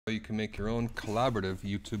You can make your own collaborative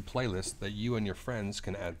YouTube playlist that you and your friends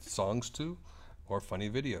can add songs to or funny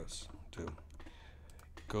videos to.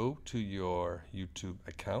 Go to your YouTube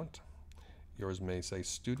account. Yours may say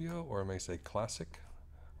Studio or it may say Classic.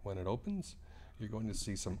 When it opens, you're going to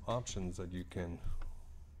see some options that you can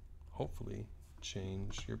hopefully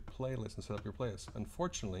change your playlist and set up your playlist.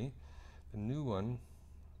 Unfortunately, the new one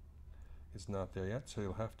is not there yet, so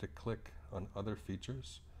you'll have to click on Other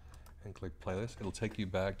Features and click Playlist. It'll take you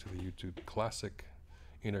back to the YouTube Classic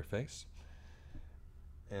interface,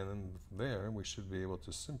 and there we should be able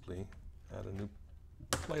to simply add a new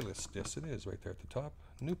playlist. Yes, it is right there at the top.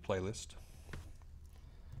 New playlist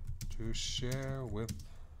to share with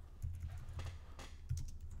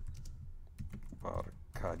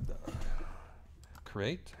Barcada.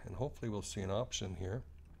 Create, and hopefully we'll see an option here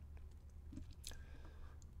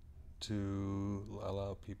to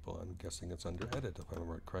allow people, I'm guessing it's under Edit if I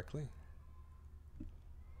remember it correctly.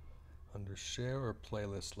 Under Share or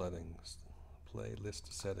Playlist Settings.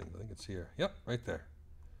 Playlist Settings, I think it's here. Yep, right there.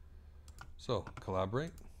 So,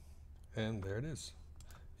 collaborate, and there it is.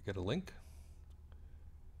 You get a link.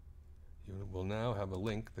 You will now have a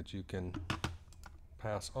link that you can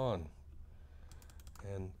pass on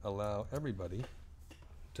and allow everybody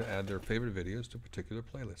to add their favorite videos to a particular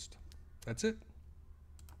playlist. That's it.